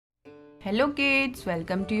Hello kids,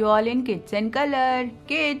 welcome to you all in kids and colour.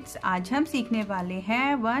 Kids, आज हम सीखने वाले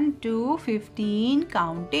हैं 1 to 15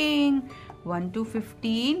 काउंटिंग। 1 to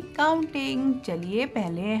 15 counting. चलिए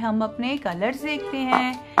पहले हम अपने कलर्स देखते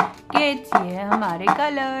हैं। किड्स, ये है हमारे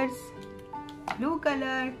colours. Blue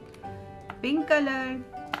colour, pink colour,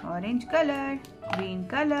 orange colour, green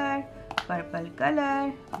colour, purple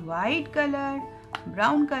colour, white colour,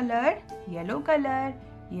 brown colour, yellow colour.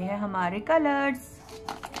 ये है हमारे कलर्स।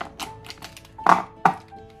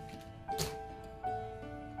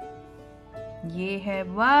 ये है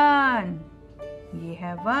 1, ये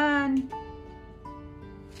है 1,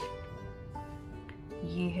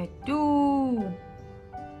 ये है 2,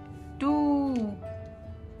 2,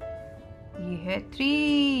 ये है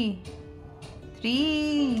 3,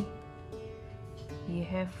 3, ये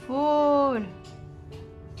है 4,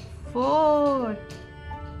 4,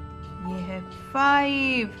 ये है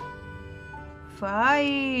 5,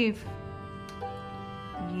 5,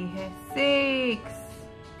 ये है 6,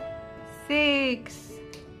 6,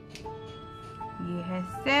 ये है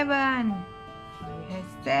 7, ये है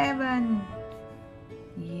 7,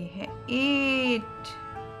 ये है 8,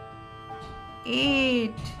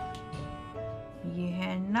 8, ये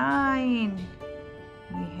है 9,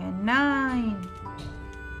 ये है 9,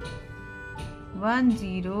 1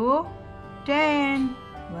 0 10,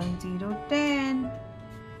 1 0 10,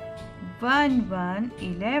 1 1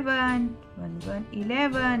 11, 1 1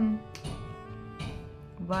 11,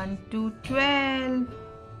 1 2 12,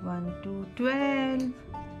 1 2 12,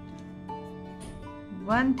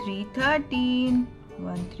 1 3 13,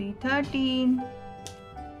 1 3 13,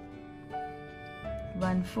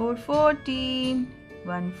 1 4 14,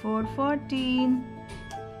 1 4 14,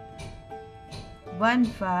 1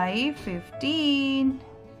 5 15,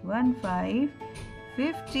 1 5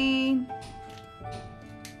 15,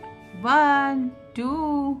 1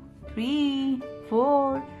 2 3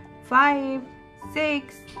 4 5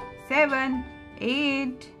 6 7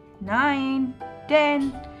 8 9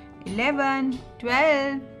 10 11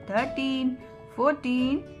 12 13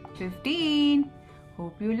 14 15.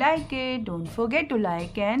 Hope you like it. Don't forget to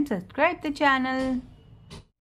like and subscribe the channel.